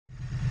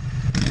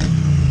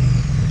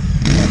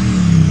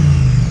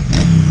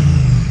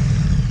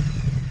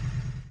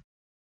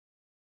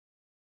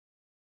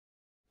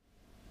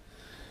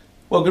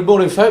Well, good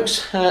morning,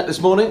 folks. This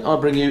morning I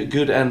bring you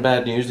good and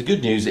bad news. The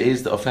good news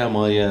is that I found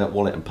my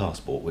wallet and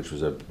passport, which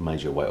was a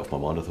major weight off my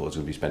mind. I thought I was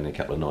going to be spending a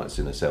couple of nights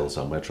in a cell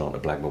somewhere trying to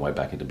blag my way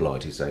back into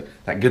Blighty, so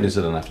thank goodness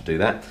I don't have to do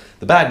that.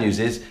 The bad news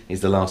is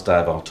the last day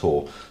of our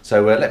tour.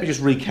 So let me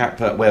just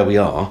recap where we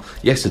are.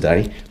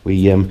 Yesterday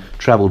we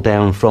travelled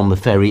down from the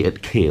ferry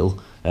at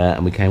Kiel,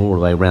 and we came all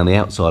the way around the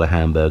outside of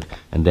Hamburg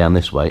and down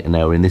this way, and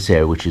now we're in this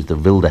area, which is the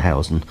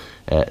Wildeshausen,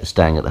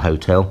 staying at the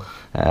hotel.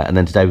 And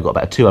then today we've got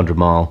about a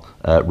 200-mile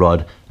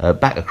ride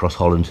back across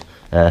Holland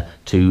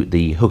to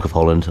the Hook of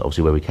Holland,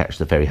 obviously where we catch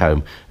the ferry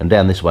home. And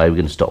down this way we're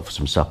going to stop for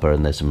some supper,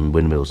 and there's some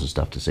windmills and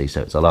stuff to see.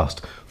 So it's our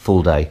last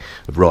full day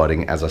of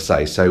riding, as I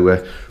say.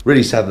 So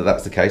really sad that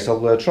that's the case. I'll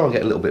try and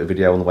get a little bit of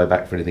video on the way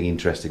back for anything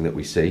interesting that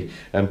we see.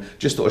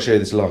 Just thought I'd show you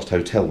this last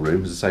hotel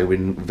room. As I say, we're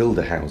in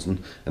Wildeshausen,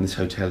 and this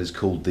hotel is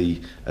called the,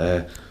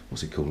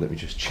 what's it called? Let me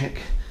just check.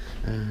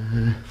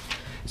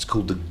 It's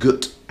called the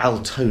Gut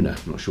Altona.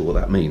 I'm not sure what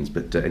that means,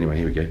 but anyway,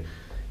 here we go.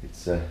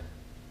 It's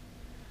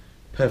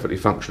perfectly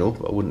functional,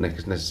 but I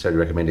wouldn't necessarily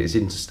recommend it. It's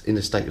in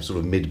a state of sort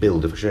of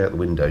mid-build. If I show you out the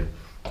window.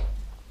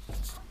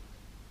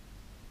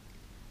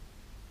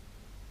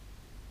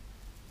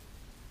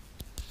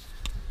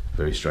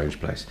 Very strange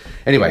place.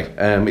 Anyway,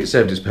 it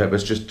served its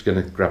purpose. Just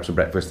going to grab some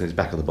breakfast and it's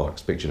back on the bike.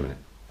 Speak to you in a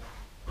minute.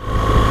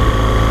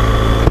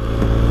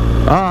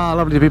 Ah,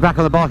 lovely to be back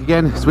on the bike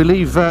again as we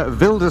leave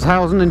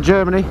Wildeshausen in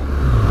Germany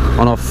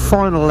on our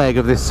final leg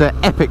of this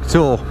epic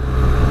tour.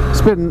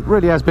 It's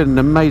really has been an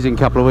amazing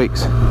couple of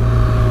weeks.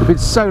 We've been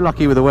so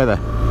lucky with the weather,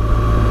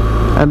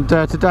 and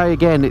today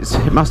again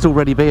it must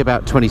already be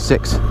about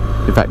 26.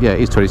 In fact, yeah, it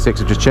is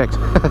 26. I've just checked.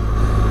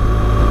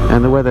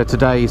 And the weather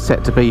today is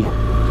set to be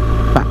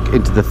back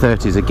into the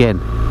 30s again.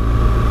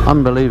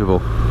 Unbelievable.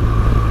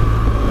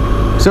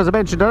 So as I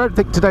mentioned, I don't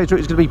think today's route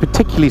is going to be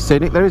particularly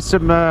scenic. There is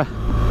some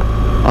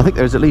I think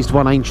there's at least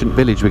one ancient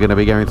village we're going to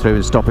be going through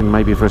and stopping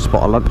maybe for a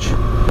spot of lunch.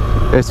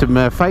 There's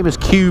some famous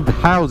cube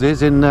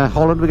houses in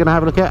Holland we're going to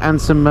have a look at, and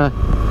some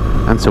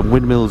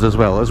windmills as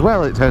well. As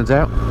well, it turns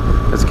out,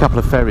 there's a couple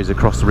of ferries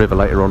across the river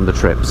later on the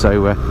trip.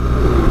 So if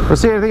I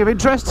see anything of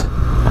interest,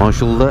 I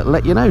shall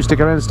let you know. Stick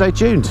around and stay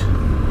tuned.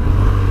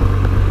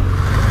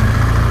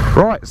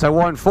 Right, so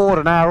wind forward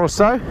an hour or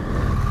so,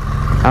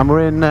 and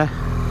we're in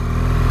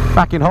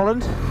back in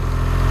Holland.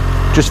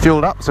 Just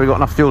fueled up, so we've got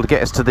enough fuel to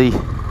get us to the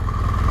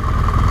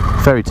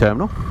ferry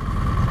terminal.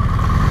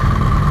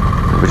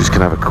 We're just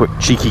going to have a quick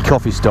cheeky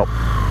coffee stop.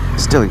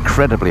 It's still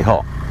incredibly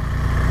hot.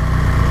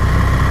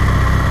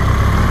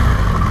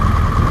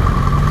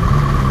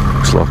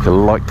 Looks like a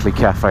likely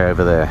cafe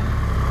over there.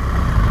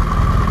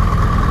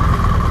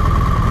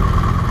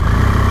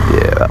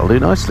 Yeah, that'll do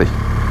nicely.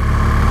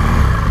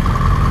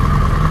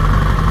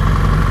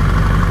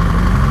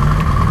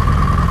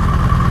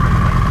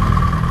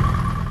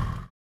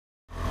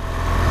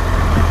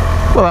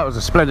 Well, that was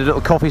a splendid little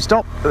coffee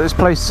stop at this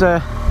place.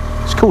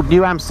 It's called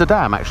New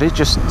Amsterdam, actually. It's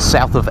just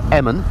south of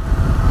Emmen.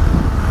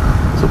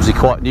 It's obviously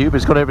quite new, but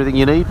it's got everything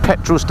you need.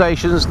 Petrol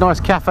stations, nice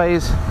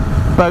cafes,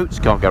 boats,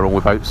 can't go wrong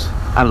with boats,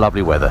 and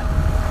lovely weather.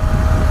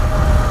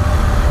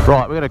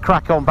 Right, we're going to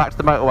crack on back to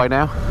the motorway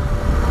now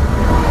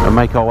and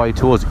make our way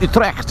towards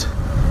Utrecht,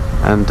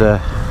 and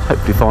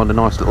hopefully find a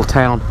nice little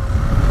town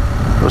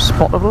for a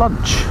spot of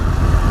lunch.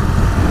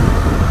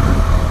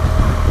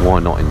 Why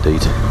not,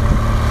 indeed.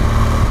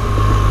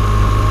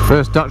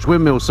 First Dutch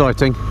windmill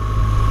sighting.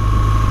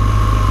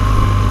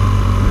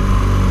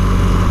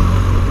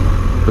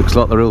 Looks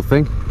like the real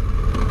thing.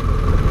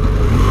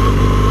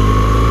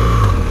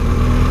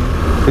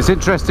 It's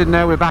interesting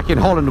now we're back in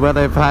Holland, where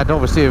they've had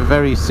obviously a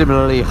very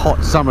similarly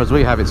hot summer as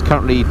we have. It's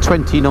currently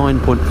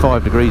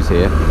 29.5 degrees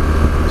here.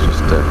 It's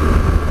just,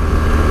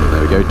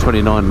 there we go,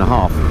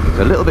 29.5. It's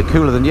a little bit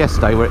cooler than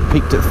yesterday, where it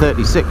peaked at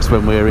 36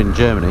 when we were in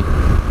Germany.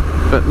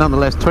 But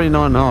nonetheless,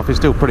 29.5 is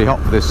still pretty hot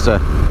for this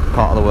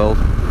part of the world.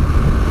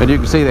 And you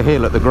can see the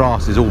hill at the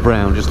grass is all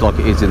brown, just like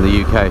it is in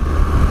the UK.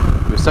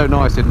 It was so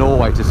nice in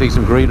Norway to see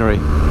some greenery.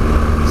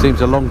 Seems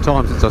a long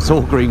time since I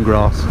saw green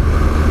grass.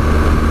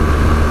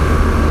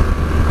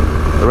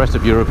 The rest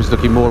of Europe is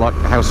looking more like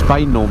how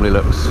Spain normally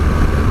looks.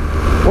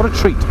 What a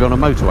treat to be on a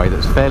motorway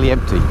that's fairly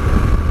empty.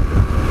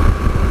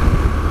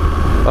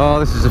 Oh,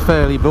 this is a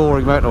fairly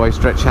boring motorway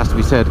stretch, has to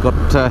be said. Got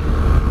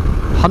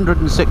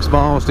 106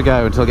 miles to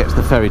go until I get to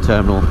the ferry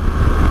terminal.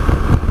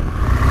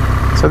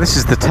 So this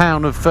is the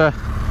town of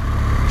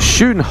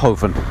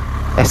Schoonhoven,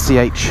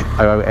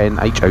 Schoonhoven,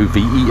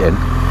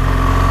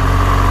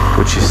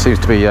 which seems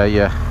to be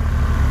a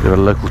bit of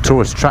a local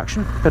tourist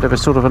attraction, bit of a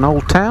sort of an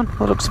old town,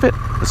 by the looks of it.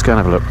 Let's go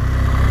and have a look.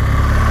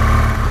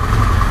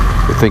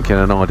 We're thinking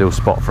an ideal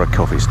spot for a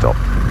coffee stop.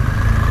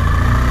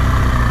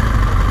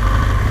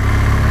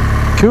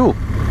 Cool.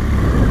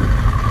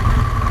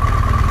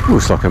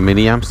 Looks like a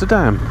mini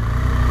Amsterdam.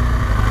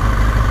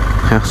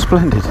 How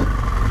splendid.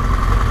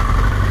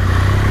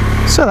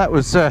 So that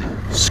was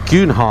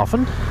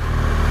Schoonhoven,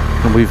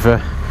 and we've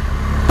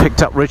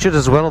picked up Richard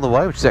as well on the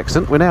way, which is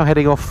excellent. We're now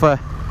heading off to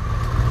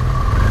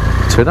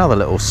another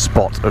little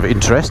spot of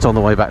interest on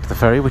the way back to the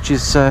ferry, which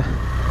is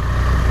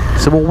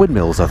some more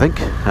windmills, I think,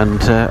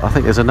 and I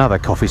think there's another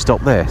coffee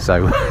stop there,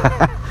 so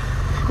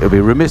it would be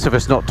remiss of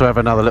us not to have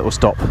another little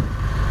stop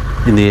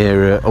in the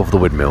area of the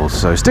windmills.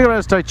 So stick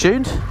around, stay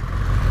tuned,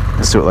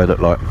 let's see what they look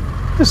like.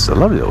 This is a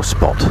lovely little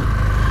spot.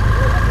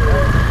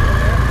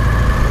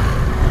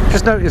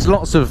 Just noticed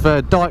lots of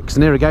dikes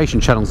and irrigation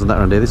channels and that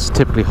around here. This is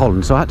typically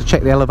Holland, so I had to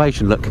check the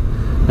elevation. Look,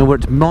 and we're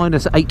at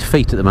 -8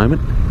 feet at the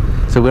moment,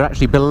 so we're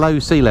actually below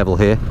sea level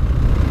here.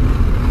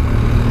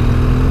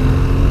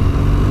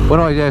 When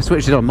I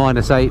switched it on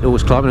 -8,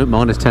 always climbing,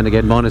 -10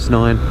 again,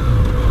 -9.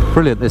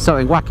 Brilliant. There's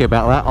something wacky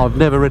about that. I've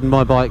never ridden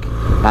my bike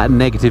at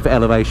negative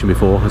elevation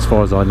before, as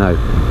far as I know,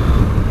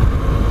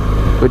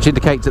 which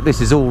indicates that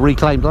this is all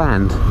reclaimed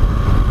land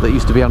that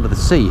used to be under the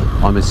sea,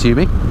 I'm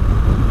assuming.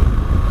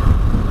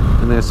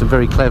 And there's some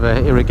very clever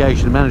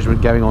irrigation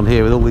management going on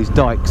here with all these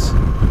dikes.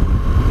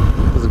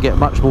 Doesn't get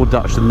much more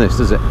Dutch than this,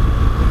 does it?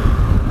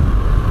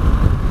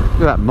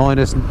 Look at that,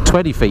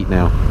 -20 feet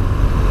now.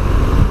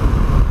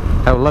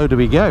 How low do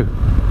we go?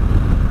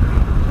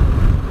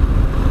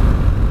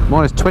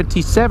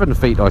 -27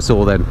 feet I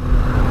saw then.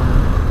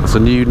 That's a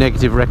new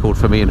negative record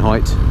for me in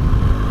height.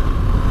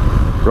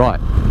 Right,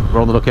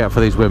 we're on the lookout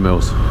for these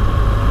windmills,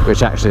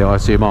 which actually I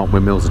assume aren't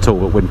windmills at all,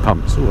 but wind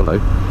pumps. Oh,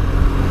 hello.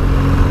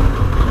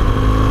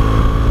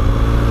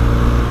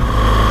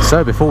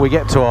 So before we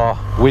get to our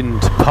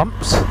wind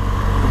pumps,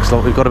 looks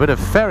like we've got a bit of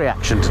ferry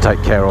action to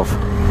take care of.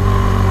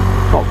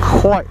 Not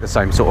quite the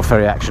same sort of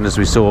ferry action as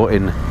we saw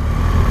in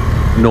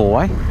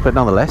Norway, but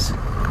nonetheless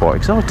quite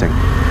exciting.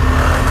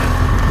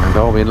 And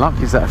are we in luck?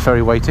 Is that a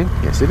ferry waiting?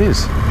 Yes, it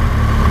is.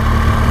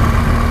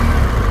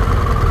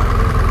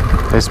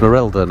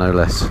 Esmeralda, no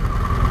less.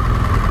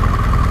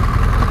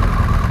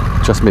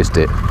 Just missed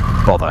it.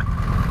 Bother.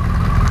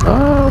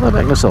 Oh, they're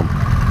letting us on.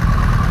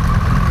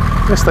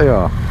 Yes, they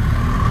are.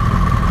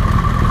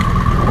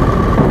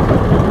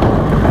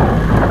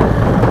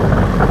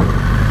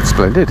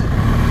 Splendid.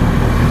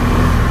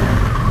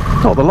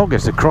 Not the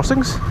longest of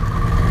crossings.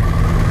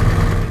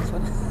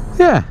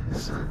 Yeah,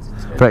 it's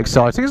very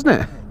exciting, isn't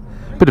it?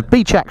 Bit of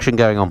beach action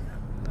going on.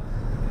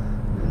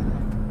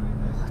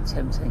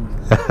 Tempting.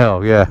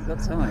 Oh yeah. Got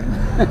time.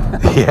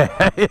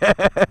 Yeah,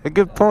 yeah.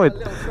 Good point. A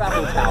little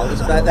travel towel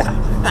is about that.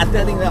 I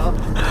don't think that'll.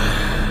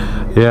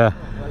 Yeah.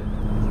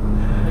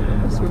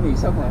 It's with me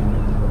somewhere.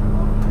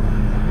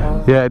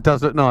 Yeah, it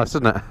does look nice,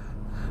 doesn't it?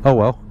 Oh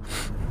well.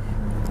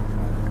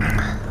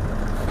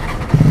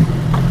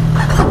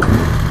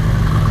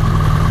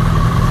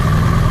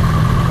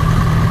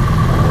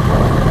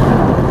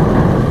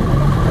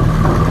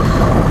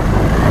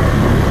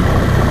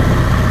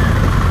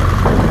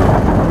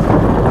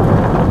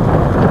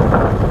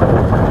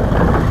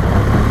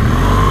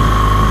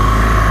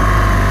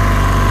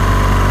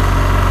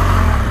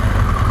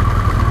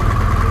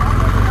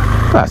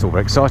 That's all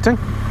very exciting.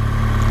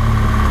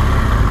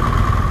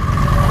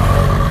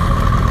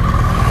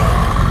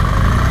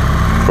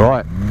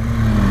 Right.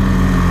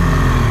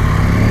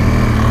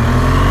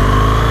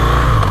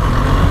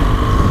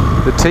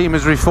 The team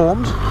has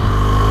reformed.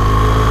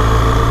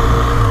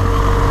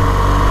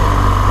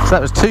 So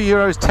that was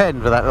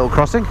 €2.10 for that little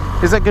crossing.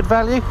 Is that good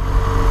value?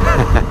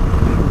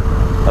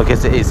 I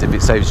guess it is if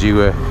it saves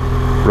you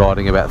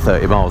riding about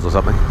 30 miles or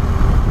something.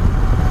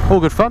 All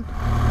good fun.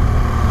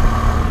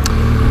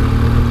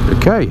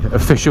 Okay,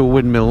 official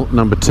windmill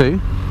number 2.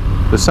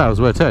 The sails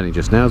were turning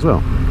just now as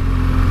well.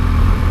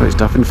 Great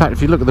stuff. In fact,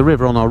 if you look at the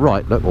river on our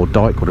right, look, or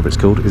dike, whatever it's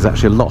called, is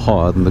actually a lot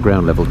higher than the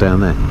ground level down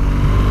there,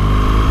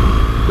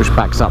 which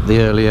backs up the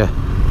earlier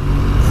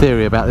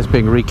theory about this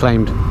being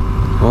reclaimed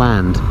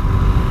land.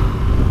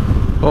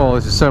 Oh,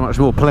 this is so much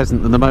more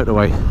pleasant than the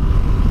motorway.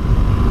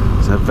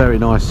 It's a very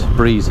nice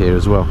breeze here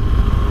as well.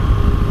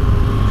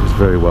 It's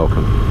very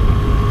welcome.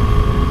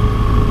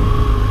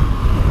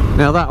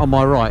 Now that on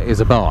my right is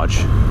a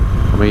barge.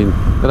 I mean,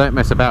 they don't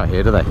mess about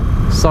here, do they?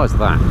 The size of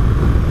that.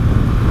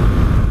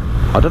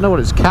 I don't know what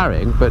it's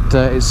carrying, but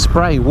it's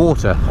spraying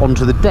water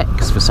onto the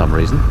decks for some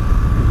reason.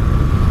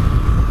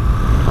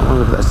 I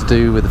wonder if that's to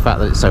do with the fact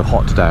that it's so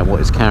hot today and what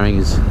it's carrying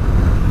is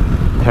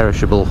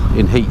perishable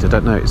in heat. I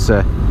don't know. It's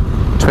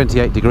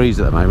 28 degrees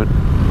at the moment.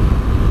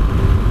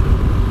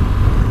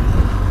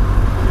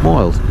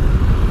 Wild.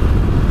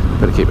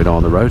 Better keep an eye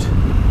on the road.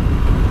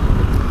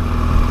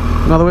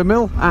 Another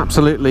windmill,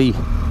 absolutely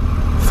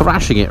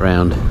thrashing it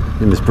round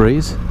in this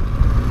breeze.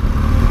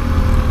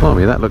 Well, I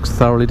mean, that looks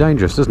thoroughly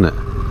dangerous, doesn't it?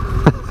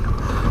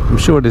 I'm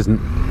sure it isn't.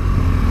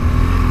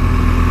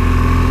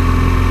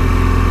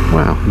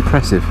 Wow,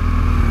 impressive.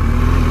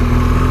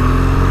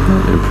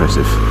 Very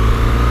impressive.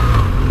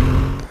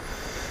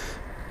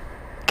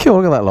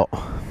 Cool, look at that lot.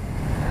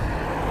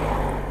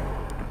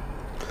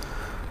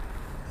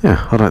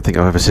 Yeah, I don't think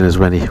I've ever seen as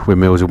many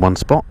windmills in one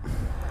spot.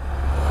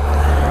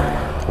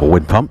 Or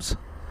wind pumps.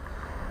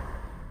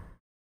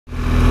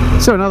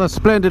 So another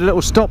splendid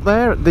little stop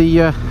there at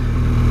the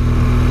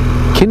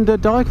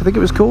Kinderdijk, I think it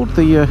was called,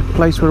 the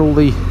place where all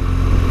the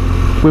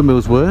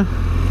windmills were.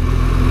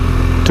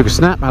 Took a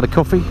snap, had a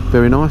coffee,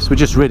 very nice. We're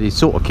just really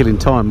sort of killing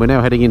time. We're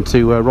now heading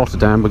into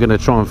Rotterdam. We're going to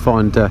try and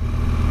find, going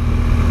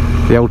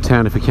the old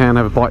town if we can,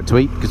 have a bite to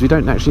eat, because we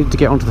don't actually need to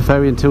get onto the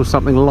ferry until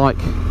something like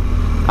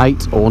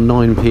 8 or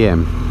 9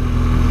 p.m.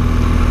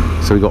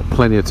 So we've got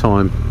plenty of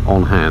time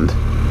on hand.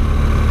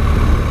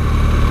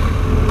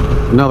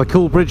 Another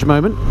cool bridge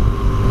moment.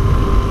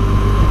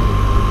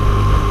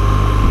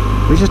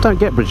 We just don't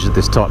get bridges of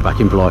this type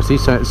back in Blighty,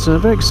 so it's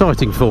very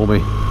exciting for me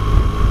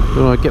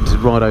when I get to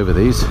ride over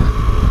these.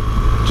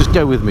 Just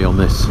go with me on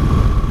this.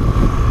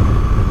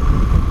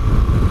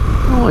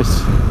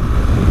 Nice.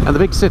 And the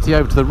big city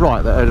over to the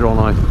right that earlier on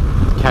I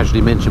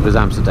casually mentioned was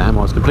Amsterdam.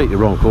 I was completely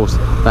wrong, of course.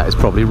 That is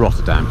probably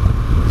Rotterdam,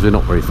 because we're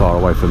not very far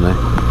away from there.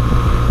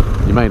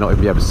 You may not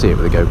even be able to see it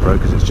with a GoPro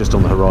because it's just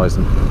on the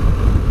horizon.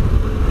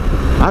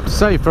 I have to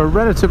say, for a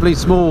relatively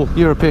small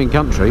European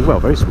country, well,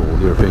 very small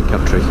European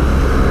country,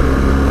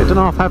 it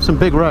doesn't have some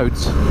big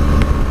roads.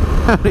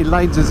 How many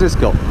lanes has this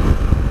got?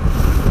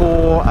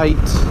 4, 8,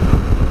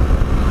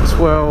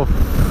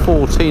 12,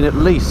 14 at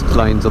least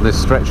lanes on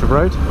this stretch of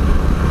road.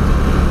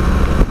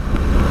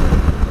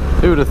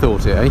 Who would have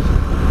thought it, eh?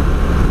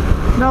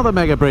 Another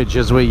mega bridge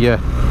as we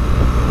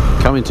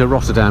come into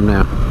Rotterdam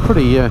now.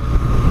 Pretty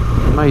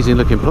amazing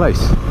looking place.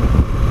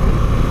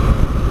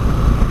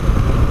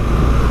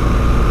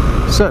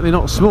 Certainly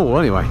not small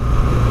anyway.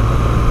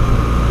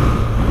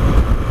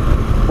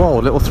 Whoa,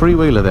 a little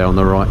three-wheeler there on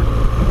the right.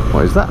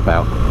 What is that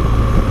about?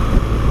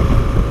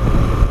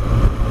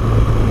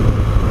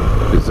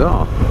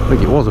 Bizarre. I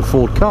think it was a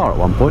Ford car at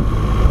one point.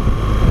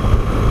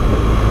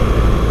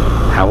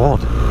 How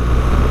odd.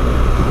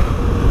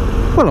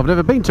 Well, I've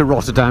never been to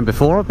Rotterdam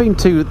before. I've been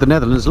to the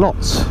Netherlands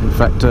lots. In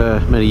fact,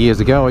 many years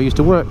ago I used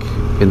to work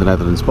in the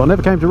Netherlands, but I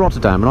never came to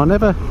Rotterdam, and I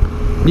never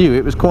knew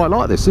it was quite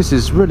like this. This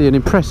is really an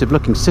impressive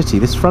looking city.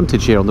 This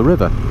frontage here on the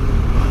river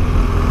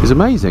is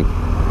amazing.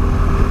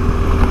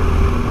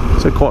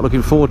 So quite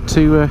looking forward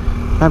to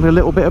having a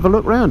little bit of a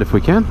look round if we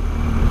can.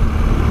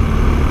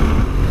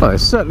 Well,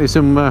 there's certainly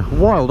some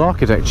wild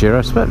architecture,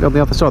 especially on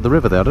the other side of the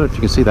river there. I don't know if you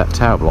can see that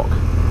tower block.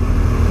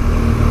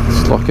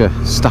 It's like a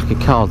stack of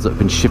cards that have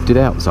been shifted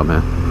out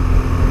somehow.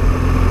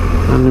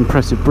 And an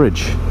impressive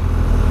bridge.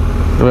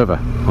 However,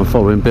 I'm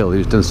following Bill,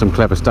 who's done some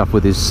clever stuff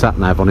with his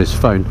sat-nav on his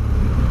phone.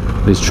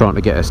 He's trying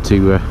to get us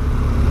to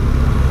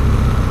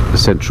the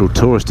central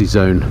touristy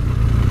zone.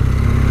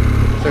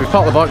 So we've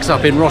parked the bikes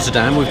up in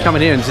Rotterdam. We've come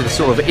in here into this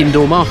sort of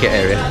indoor market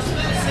area.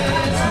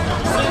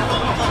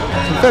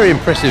 Some very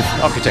impressive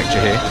architecture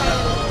here.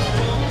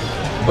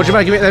 What do you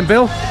make of it then,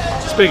 Bill?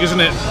 It's big, isn't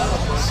it?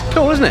 It's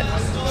cool, isn't it?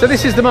 So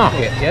this is the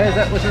market, yeah? Is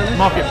that what's it?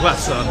 Market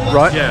Plaza.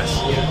 Right. Yes.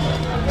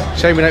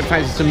 Shame we don't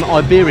fancy some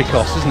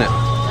Ibericos, isn't it?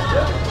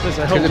 There's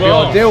a It whole would be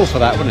raft, ideal for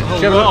that, wouldn't it?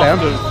 Shall we look down?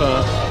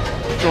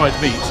 of dried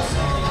meat.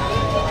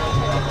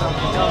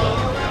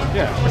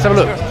 Yeah. Let's have a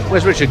look.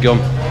 Where's Richard gone?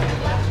 I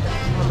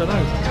don't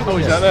know. Oh,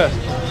 he's out there.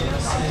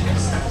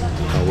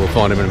 Oh, we'll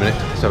find him in a minute.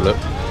 Let's have a look.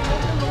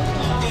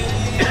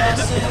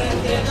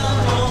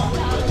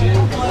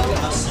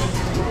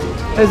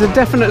 There's a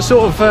definite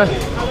sort of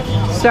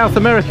South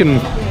American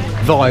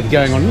vibe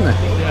going on, isn't there?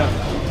 Yeah.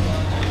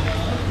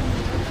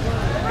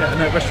 Yeah,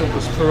 and that restaurant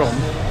was Peron.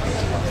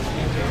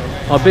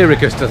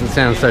 Ibericus doesn't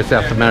sound so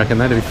South American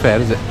though, to be fair,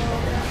 does it?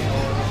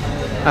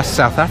 That's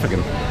South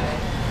African,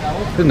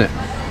 isn't it?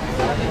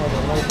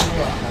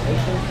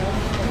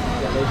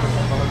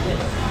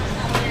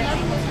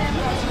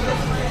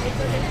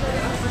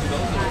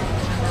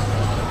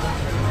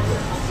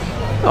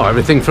 Oh,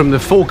 everything from the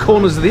four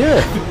corners of the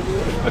earth.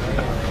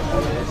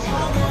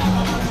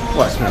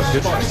 Well, it smells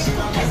good.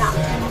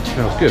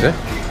 Smells good, eh?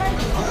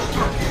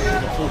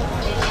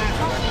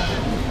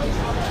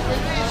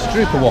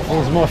 Strooper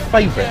waffles are my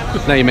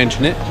favourite. Now you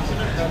mention it.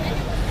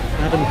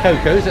 Adam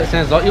Coco's, that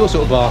sounds like your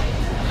sort of bar.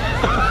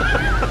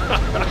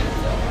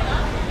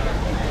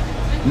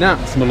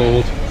 Nuts, my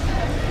lord.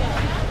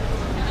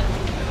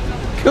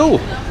 Cool.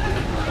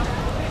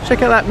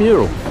 Check out that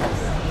mural.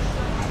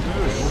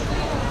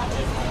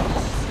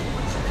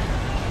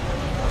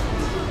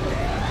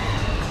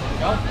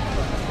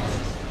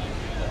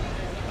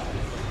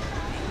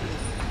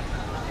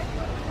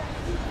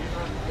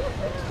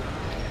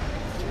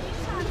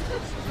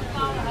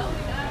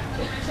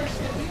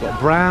 Got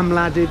Bram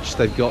Laddage,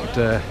 they've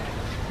got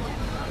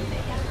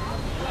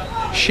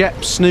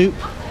Shep Snoop,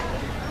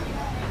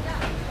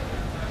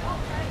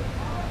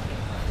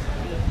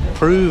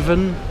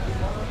 Proven.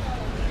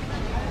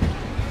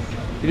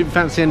 You didn't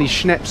fancy any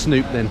Schnepp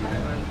Snoop then? I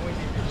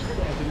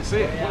didn't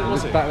see it. What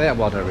was it? Back there,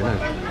 well, I don't really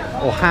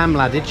know. Or Ham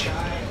Laddage.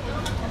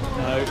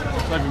 No,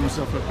 saving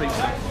myself a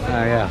pizza.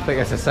 Oh yeah, I think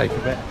that's a safer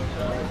bet.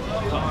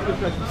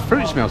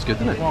 Fruit smells good,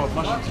 doesn't it? Wild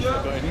mushrooms if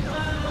I've got any.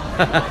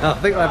 I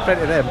think I have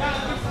plenty of them.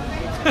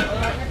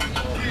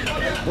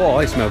 Whoa,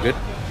 they smell good.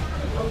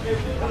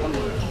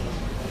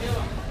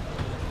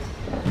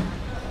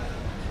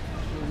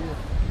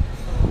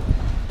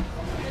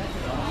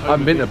 I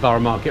haven't been to a borough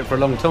market for a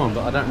long time,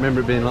 but I don't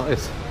remember it being like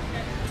this.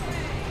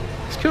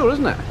 It's cool,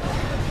 isn't it?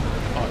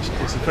 Oh,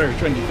 it's a very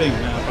trendy thing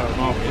now about a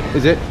market.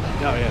 Is it?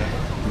 Oh yeah.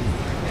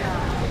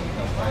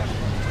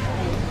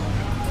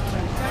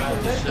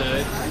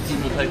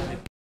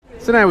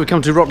 So now we've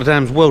come to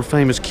Rotterdam's world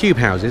famous cube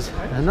houses.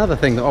 Another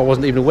thing that I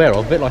wasn't even aware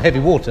of, a bit like heavy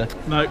water.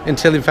 No.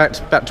 Until in fact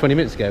about 20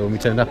 minutes ago when we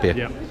turned up here.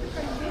 Yeah.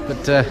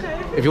 But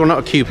if you want to know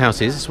what a cube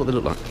house is, this is what they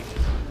look like.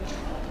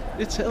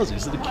 It tells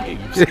us that the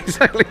cubes.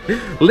 Exactly.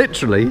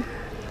 Literally.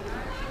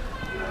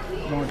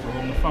 Nigel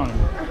on the phone.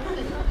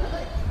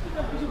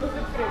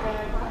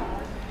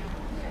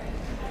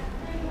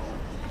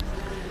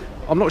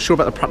 I'm not sure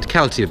about the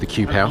practicality of the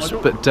cube house,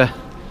 but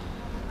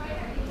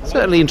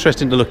certainly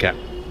interesting to look at.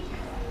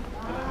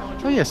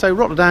 Oh yeah, so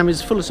Rotterdam is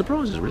full of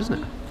surprises,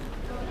 isn't it?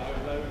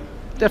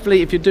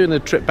 Definitely, if you're doing a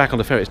trip back on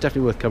the ferry, it's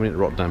definitely worth coming into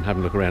Rotterdam,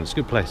 having a look around. It's a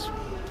good place.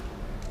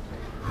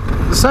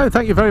 So,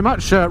 thank you very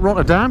much,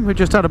 Rotterdam. We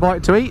just had a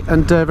bite to eat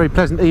and a very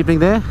pleasant evening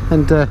there,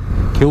 and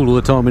killed all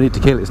the time we need to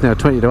kill. It's now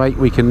 20 to 8.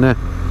 We can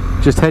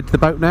just head to the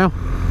boat now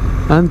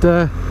and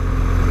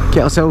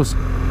get ourselves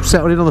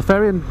settled in on the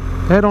ferry and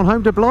head on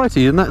home to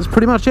Blighty, and that's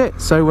pretty much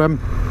it. So,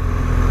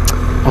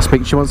 I'll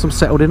speak to you once I'm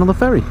settled in on the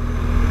ferry.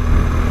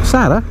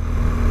 Sad, huh?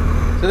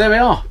 So there we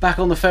are, back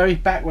on the ferry,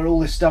 back where all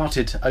this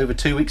started over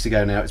 2 weeks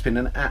ago now. It's been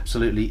an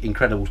absolutely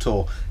incredible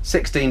tour.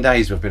 16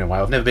 days we've been away.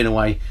 I've never been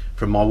away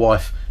from my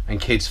wife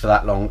and kids for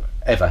that long,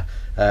 ever.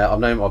 I've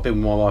been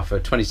with my wife for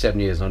 27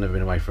 years and I've never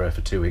been away for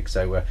 2 weeks,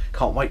 so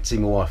can't wait to see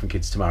my wife and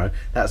kids tomorrow.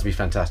 That's going to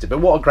be fantastic. But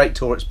what a great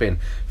tour it's been.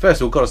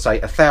 First of all, got to say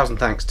 1,000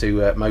 thanks to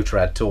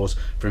Motorrad Tours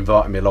for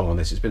inviting me along on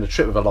this. It's been a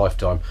trip of a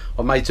lifetime.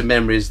 I've made some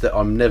memories that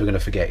I'm never going to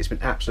forget. It's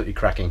been absolutely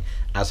cracking,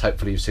 as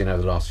hopefully you've seen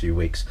over the last few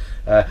weeks.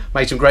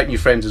 Made some great new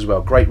friends as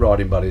well, great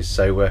riding buddies,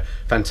 so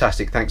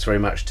fantastic. Thanks very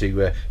much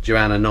to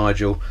Joanna,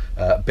 Nigel,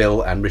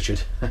 Bill and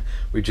Richard.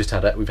 we've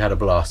had a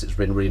blast. It's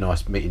been really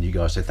nice meeting you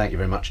guys, so thank you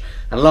very much.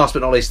 And last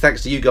but not least,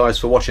 thanks to you guys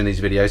for watching these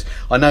videos.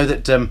 I know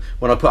that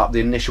when I put up the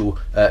initial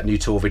new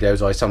tour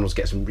videos, I sometimes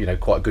get some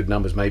quite good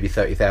numbers, maybe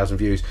 30,000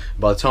 views.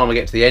 By the time I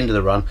get to the end of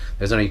the run,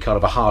 there's only kind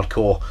of a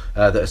hardcore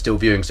that are still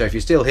viewing. So if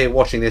you're still here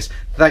watching this,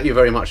 thank you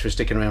very much for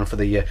sticking around for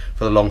the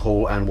long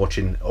haul and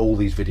watching all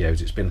these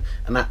videos. It's been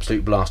an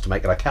absolute blast to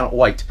make, and I cannot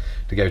wait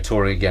to go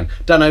touring again.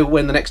 Don't know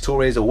when the next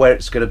tour is or where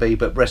it's going to be,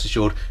 but rest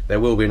assured there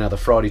will be another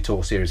Friday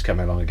tour series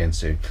coming along again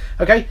soon.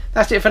 Okay,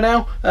 that's it for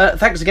now.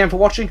 Thanks again for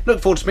watching.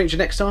 Look forward to speaking to you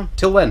next time.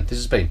 Till then, this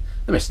has been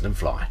the Mr. and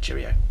Fly.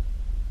 Cheerio.